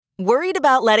Worried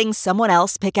about letting someone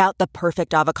else pick out the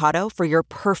perfect avocado for your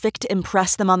perfect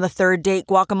impress them on the third date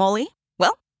guacamole?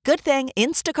 Well, good thing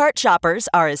Instacart shoppers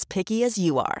are as picky as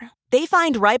you are. They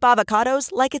find ripe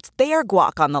avocados like it's their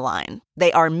guac on the line.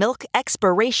 They are milk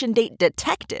expiration date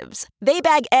detectives. They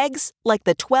bag eggs like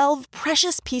the 12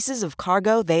 precious pieces of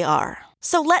cargo they are.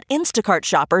 So let Instacart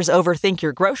shoppers overthink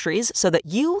your groceries so that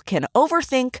you can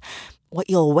overthink what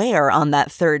you'll wear on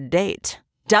that third date.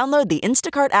 Download the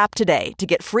Instacart app today to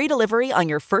get free delivery on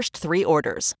your first 3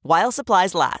 orders, while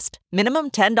supplies last.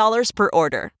 Minimum $10 per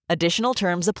order. Additional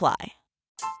terms apply.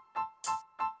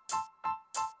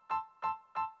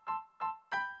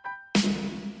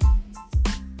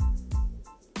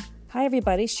 Hi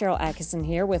everybody, Cheryl Atkinson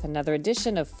here with another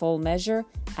edition of Full Measure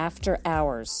After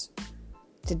Hours.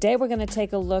 Today we're going to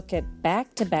take a look at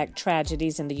back-to-back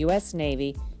tragedies in the U.S.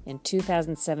 Navy in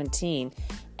 2017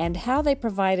 and how they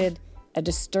provided a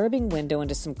disturbing window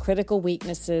into some critical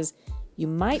weaknesses you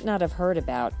might not have heard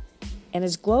about, and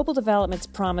as global developments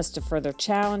promise to further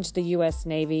challenge the U.S.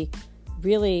 Navy,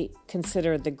 really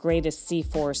considered the greatest sea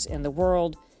force in the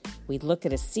world, we look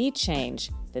at a sea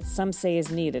change that some say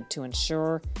is needed to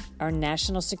ensure our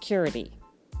national security.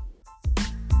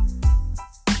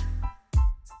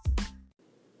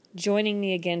 Joining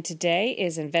me again today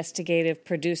is investigative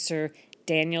producer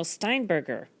Daniel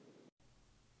Steinberger.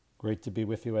 Great to be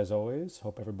with you as always.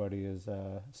 Hope everybody is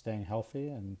staying healthy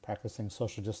and practicing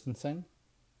social distancing.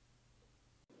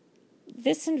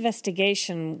 This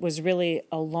investigation was really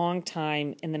a long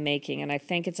time in the making, and I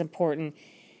think it's important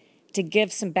to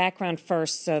give some background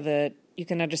first so that you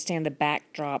can understand the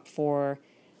backdrop for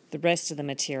the rest of the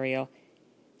material.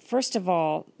 First of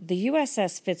all, the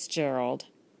USS Fitzgerald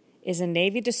is a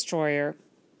Navy destroyer.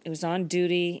 It was on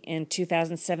duty in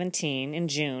 2017 in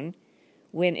June,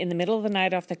 when in the middle of the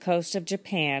night off the coast of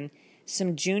Japan,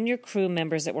 some junior crew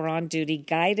members that were on duty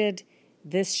guided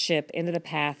this ship into the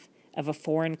path of a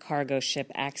foreign cargo ship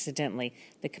accidentally.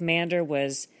 The commander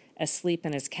was asleep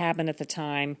in his cabin at the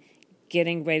time,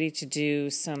 getting ready to do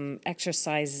some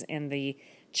exercises in the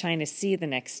China Sea the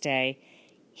next day.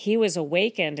 He was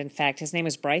awakened, in fact, his name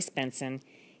was Bryce Benson.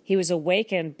 He was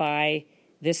awakened by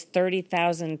this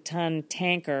 30,000-ton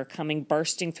tanker coming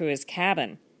bursting through his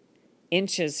cabin,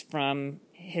 inches from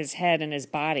his head and his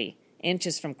body,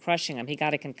 inches from crushing him. He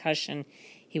got a concussion.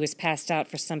 He was passed out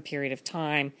for some period of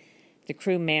time. The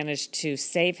crew managed to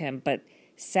save him, but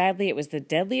sadly it was the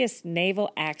deadliest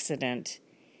naval accident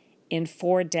in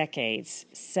 4 decades.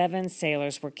 7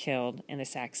 sailors were killed in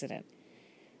this accident.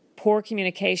 Poor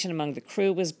communication among the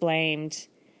crew was blamed.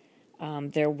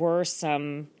 There were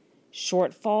some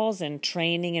shortfalls in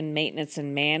training and maintenance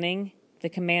and manning, the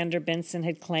Commander Benson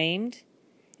had claimed.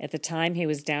 At the time, he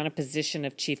was down a position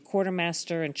of chief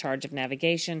quartermaster in charge of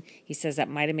navigation. He says that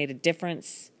might have made a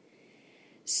difference.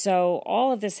 So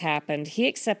all of this happened. He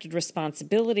accepted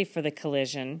responsibility for the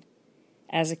collision,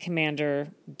 as a commander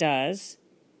does.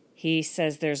 He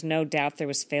says there's no doubt there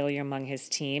was failure among his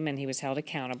team, and he was held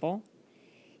accountable.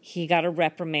 He got a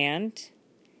reprimand.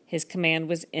 His command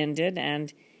was ended,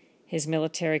 and his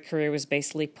military career was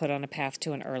basically put on a path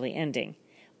to an early ending.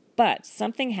 But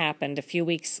something happened a few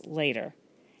weeks later.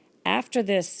 After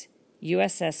this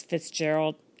USS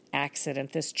Fitzgerald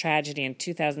accident, this tragedy in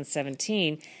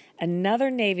 2017, another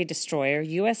Navy destroyer,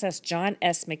 USS John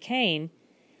S. McCain,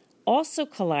 also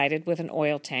collided with an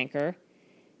oil tanker,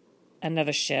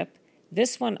 another ship,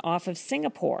 this one off of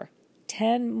Singapore.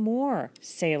 10 more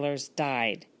sailors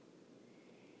died.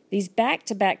 These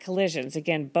back-to-back collisions,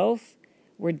 again, both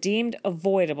were deemed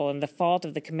avoidable in the fault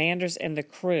of the commanders and the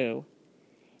crew,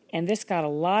 and this got a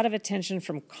lot of attention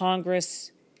from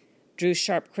Congress, drew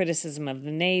sharp criticism of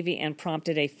the Navy, and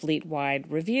prompted a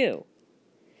fleet-wide review.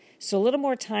 So a little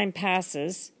more time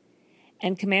passes,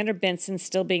 and Commander Benson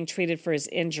still being treated for his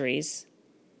injuries,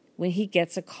 when he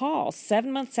gets a call.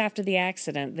 7 months after the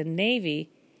accident, the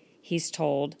Navy, he's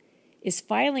told, is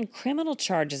filing criminal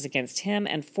charges against him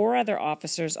and 4 other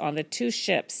officers on the 2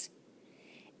 ships,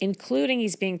 including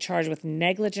he's being charged with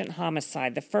negligent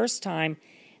homicide, the first time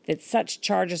that such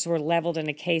charges were leveled in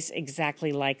a case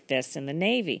exactly like this in the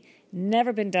Navy.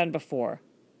 Never been done before.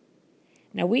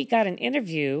 Now, we got an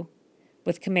interview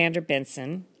with Commander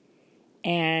Benson,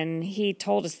 and he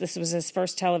told us this was his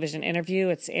first television interview.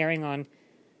 It's airing on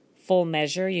Full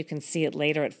Measure. You can see it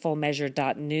later at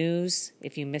fullmeasure.news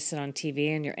if you miss it on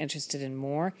TV and you're interested in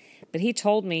more. But he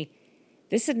told me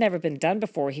this had never been done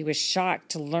before. He was shocked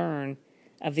to learn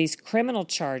of these criminal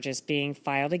charges being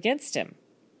filed against him.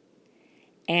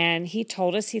 And he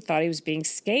told us he thought he was being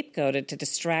scapegoated to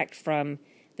distract from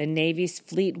the Navy's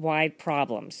fleet-wide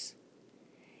problems.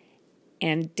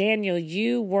 And Daniel,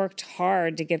 you worked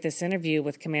hard to get this interview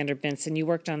with Commander Benson. You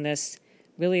worked on this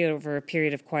really over a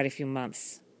period of quite a few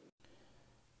months.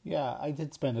 Yeah, I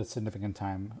did spend a significant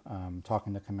time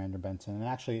talking to Commander Benson. And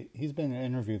actually, he's been an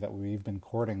interview that we've been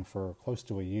courting for close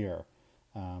to a year.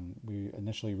 We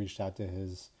initially reached out to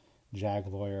his JAG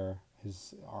lawyer,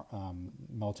 his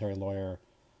military lawyer,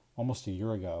 almost a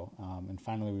year ago. And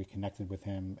finally, we connected with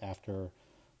him after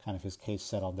kind of his case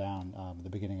settled down at the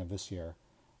beginning of this year.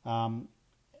 And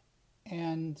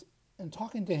in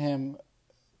talking to him,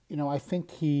 I think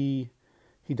he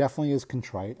definitely is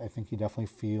contrite. I think he definitely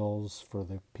feels for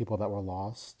the people that were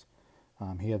lost.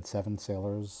 He had 7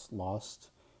 sailors lost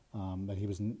that he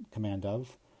was in command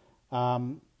of.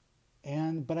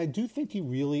 But I do think he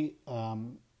really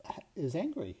is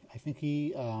angry. I think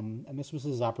and this was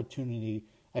his opportunity.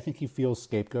 I think he feels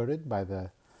scapegoated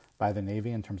by the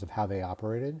Navy in terms of how they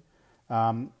operated.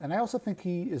 And I also think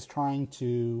he is trying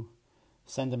to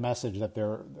send a message that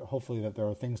hopefully that there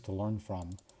are things to learn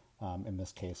from in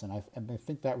this case. And I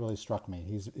think that really struck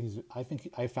me. I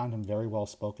think I found him very well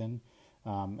spoken.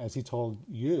 As he told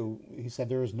you, he said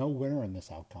there is no winner in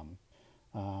this outcome.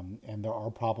 And there are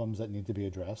problems that need to be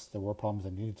addressed. There were problems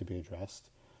that needed to be addressed.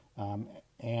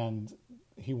 And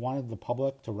he wanted the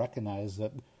public to recognize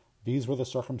that these were the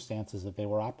circumstances that they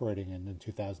were operating in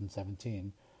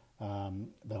 2017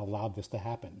 that allowed this to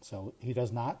happen. So he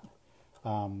does not,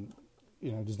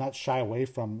 does not shy away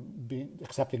from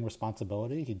accepting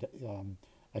responsibility.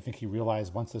 I think he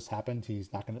realized once this happened,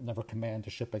 he's not going to never command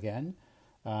a ship again.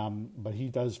 But he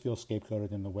does feel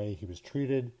scapegoated in the way he was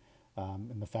treated,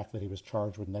 and the fact that he was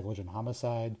charged with negligent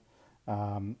homicide.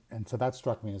 And so that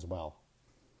struck me as well.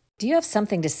 Do you have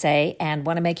something to say and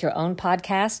want to make your own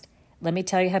podcast? Let me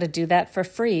tell you how to do that for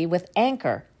free with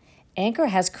Anchor. Anchor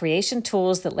has creation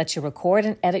tools that let you record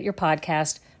and edit your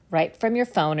podcast right from your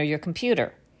phone or your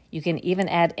computer. You can even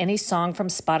add any song from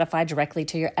Spotify directly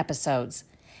to your episodes.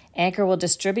 Anchor will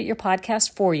distribute your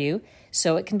podcast for you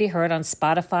so it can be heard on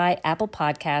Spotify, Apple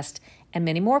Podcast, and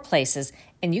many more places,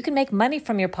 and you can make money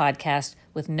from your podcast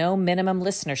with no minimum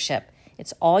listenership.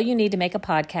 It's all you need to make a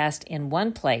podcast in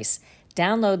one place.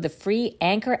 Download the free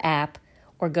Anchor app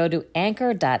or go to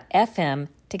anchor.fm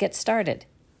to get started.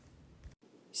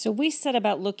 So we set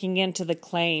about looking into the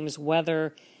claims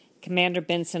whether Commander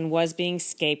Benson was being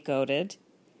scapegoated,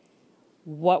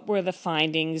 what were the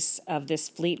findings of this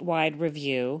fleet-wide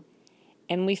review,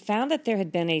 and we found that there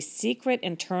had been a secret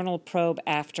internal probe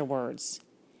afterwards.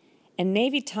 And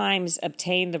Navy Times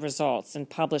obtained the results and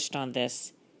published on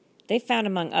this. They found,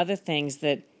 among other things,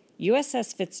 that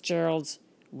USS Fitzgerald's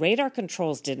radar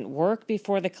controls didn't work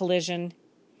before the collision,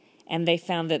 and they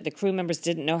found that the crew members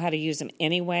didn't know how to use them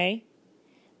anyway,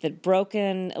 that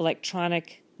broken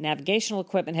electronic navigational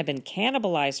equipment had been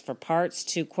cannibalized for parts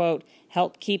to, quote,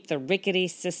 help keep the rickety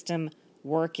system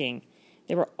working.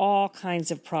 There were all kinds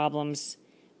of problems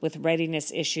with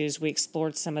readiness issues. We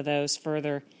explored some of those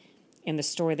further in the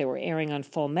story that we're airing on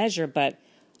Full Measure, but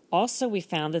also we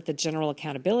found that the General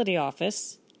Accountability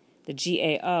Office, the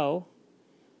GAO,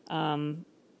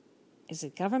 is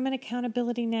it government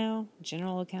accountability now?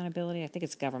 General accountability? I think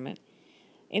it's government.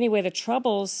 Anyway, the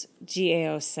troubles,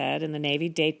 GAO said, in the Navy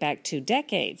date back 2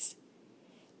 decades.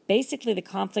 Basically, the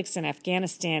conflicts in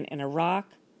Afghanistan and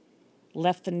Iraq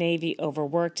left the Navy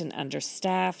overworked and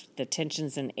understaffed. The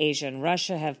tensions in Asia and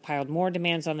Russia have piled more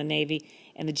demands on the Navy.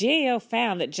 And the GAO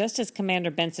found that, just as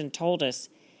Commander Benson told us,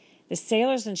 the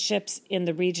sailors and ships in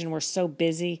the region were so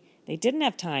busy, they didn't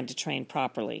have time to train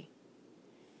properly.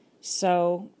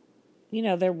 So,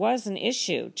 there was an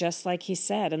issue, just like he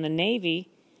said. And the Navy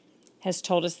has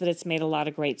told us that it's made a lot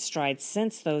of great strides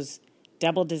since those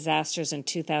double disasters in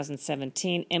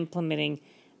 2017, implementing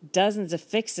dozens of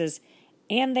fixes.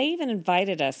 And they even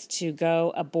invited us to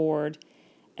go aboard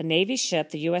a Navy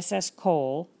ship, the USS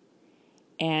Cole,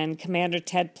 and Commander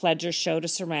Ted Pledger showed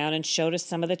us around and showed us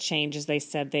some of the changes they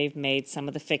said they've made, some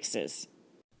of the fixes.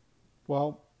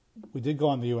 Well, we did go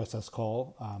on the USS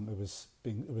Cole. It was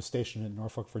stationed in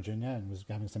Norfolk, Virginia, and was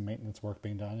having some maintenance work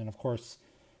being done. And of course,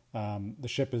 the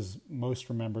ship is most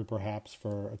remembered perhaps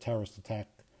for a terrorist attack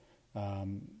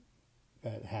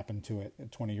that happened to it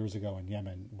 20 years ago in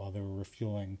Yemen while they were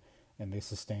refueling, and they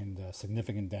sustained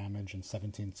significant damage, and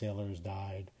 17 sailors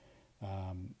died.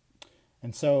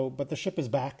 But the ship is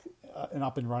back and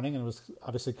up and running, and it was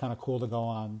obviously kind of cool to go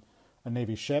on a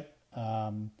Navy ship.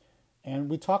 And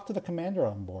we talked to the commander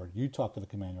on board. You talked to the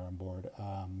commander on board,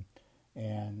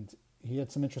 and he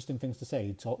had some interesting things to say.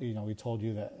 He told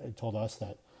us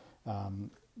that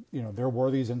there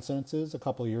were these incidences a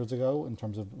couple of years ago in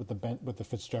terms of with the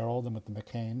Fitzgerald and with the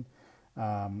McCain,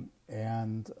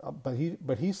 But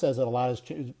he says that a lot of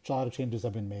changes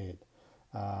have been made,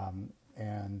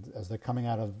 and as they're coming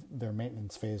out of their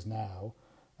maintenance phase now,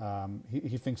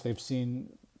 he thinks they've seen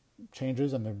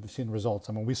changes and they've seen results.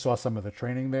 I mean, we saw some of the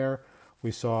training there.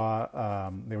 We saw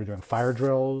they were doing fire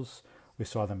drills. We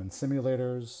saw them in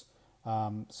simulators.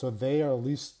 So they are at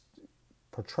least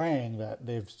portraying that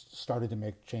they've started to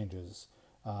make changes.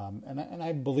 And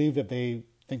I believe that they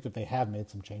think that they have made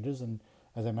some changes. And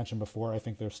as I mentioned before, I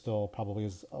think there still probably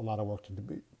is a lot of work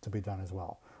to be done as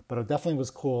well. But it definitely was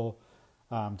cool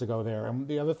to go there. And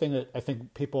the other thing that I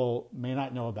think people may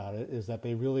not know about it is that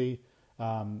they really,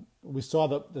 we saw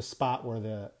the spot where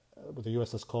the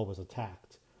USS Cole was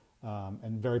attacked.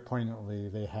 And very poignantly,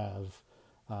 they have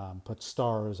put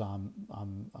stars on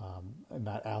in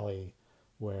that alley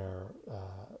where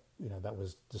that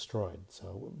was destroyed.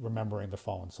 So remembering the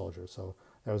fallen soldiers. So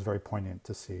that was very poignant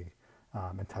to see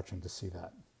and touching to see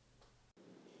that.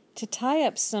 To tie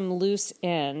up some loose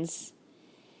ends,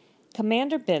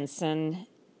 Commander Benson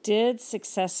did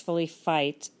successfully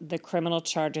fight the criminal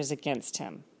charges against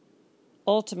him.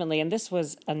 Ultimately, and this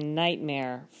was a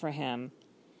nightmare for him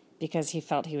because he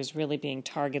felt he was really being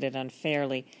targeted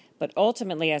unfairly, but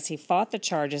ultimately, as he fought the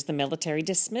charges, the military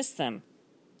dismissed them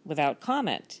without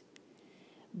comment.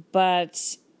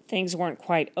 But things weren't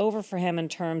quite over for him in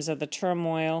terms of the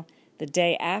turmoil. The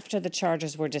day after the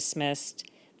charges were dismissed,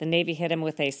 the Navy hit him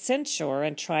with a censure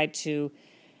and tried to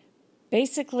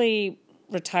basically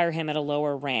retire him at a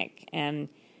lower rank. And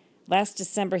last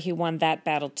December, he won that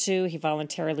battle too. He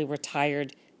voluntarily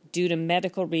retired due to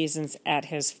medical reasons at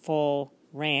his full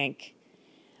rank.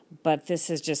 But this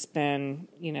has just been,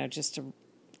 just a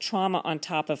trauma on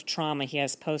top of trauma. He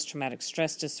has post-traumatic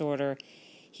stress disorder.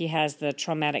 He has the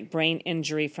traumatic brain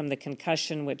injury from the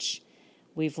concussion, which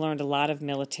we've learned a lot of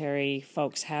military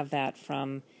folks have that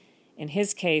from, in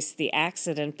his case, the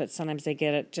accident, but sometimes they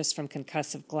get it just from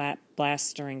concussive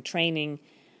blasts during training,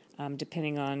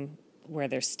 depending on where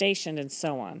they're stationed and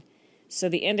so on. So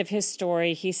the end of his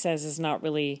story, he says, is not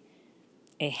really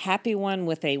a happy one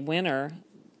with a winner,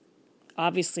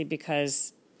 obviously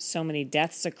because so many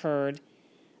deaths occurred,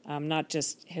 not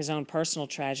just his own personal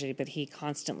tragedy, but he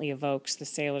constantly evokes the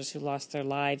sailors who lost their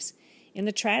lives in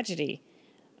the tragedy.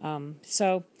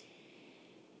 So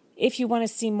if you want to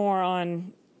see more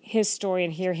on his story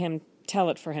and hear him tell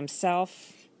it for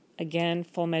himself, again,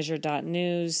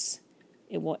 fullmeasure.news.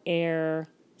 It will air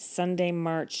Sunday,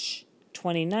 March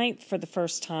 29th for the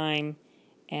first time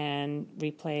and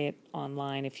replay it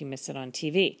online if you miss it on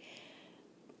TV.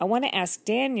 I want to ask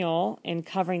Daniel, in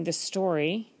covering this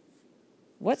story,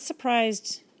 what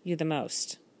surprised you the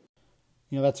most?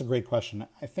 That's a great question.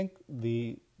 I think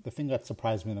the thing that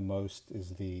surprised me the most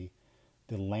is the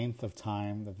length of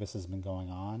time that this has been going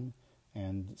on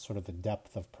and sort of the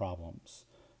depth of problems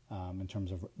in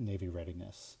terms of Navy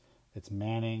readiness. It's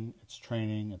manning, it's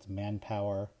training, it's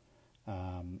manpower,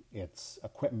 it's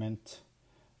equipment,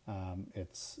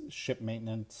 it's ship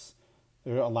maintenance.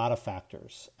 There are a lot of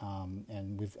factors.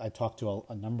 And I talked to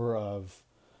a number of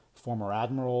former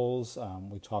admirals.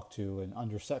 We talked to an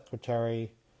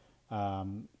undersecretary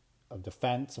of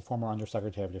Defense, a former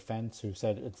Undersecretary of Defense, who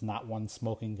said it's not one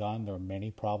smoking gun. There are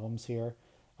many problems here.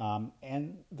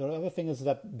 And the other thing is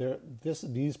that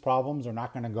these problems are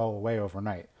not going to go away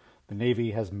overnight. The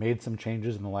Navy has made some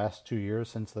changes in the last 2 years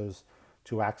since those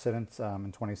two accidents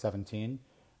in 2017.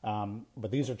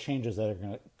 But these are changes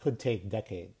that could take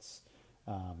decades.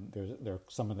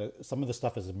 Some of the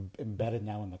stuff is embedded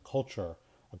now in the culture,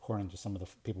 according to some of the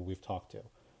people we've talked to.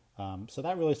 So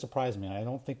that really surprised me. I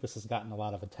don't think this has gotten a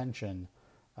lot of attention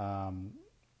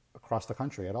across the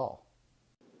country at all.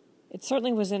 It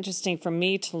certainly was interesting for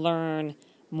me to learn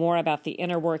more about the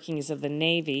inner workings of the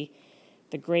Navy,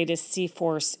 the greatest sea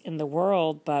force in the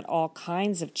world, but all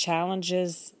kinds of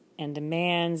challenges and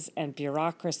demands and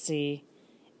bureaucracy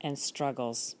and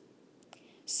struggles.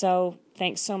 So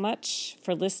thanks so much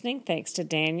for listening. Thanks to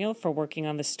Daniel for working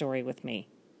on the story with me.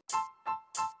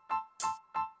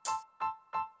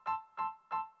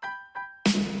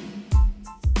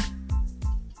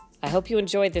 I hope you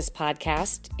enjoyed this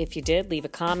podcast. If you did, leave a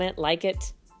comment, like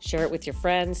it, share it with your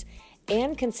friends,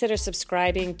 and consider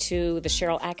subscribing to the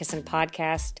Cheryl Atkinson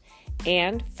podcast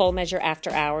and Full Measure After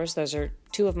Hours. Those are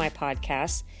two of my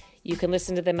podcasts. You can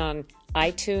listen to them on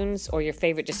iTunes or your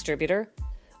favorite distributor,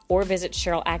 or visit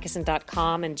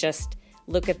CherylAtkinson.com and just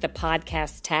look at the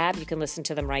podcast tab. You can listen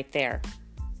to them right there.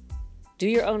 Do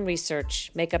your own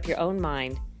research, make up your own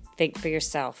mind, think for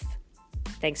yourself.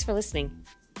 Thanks for listening.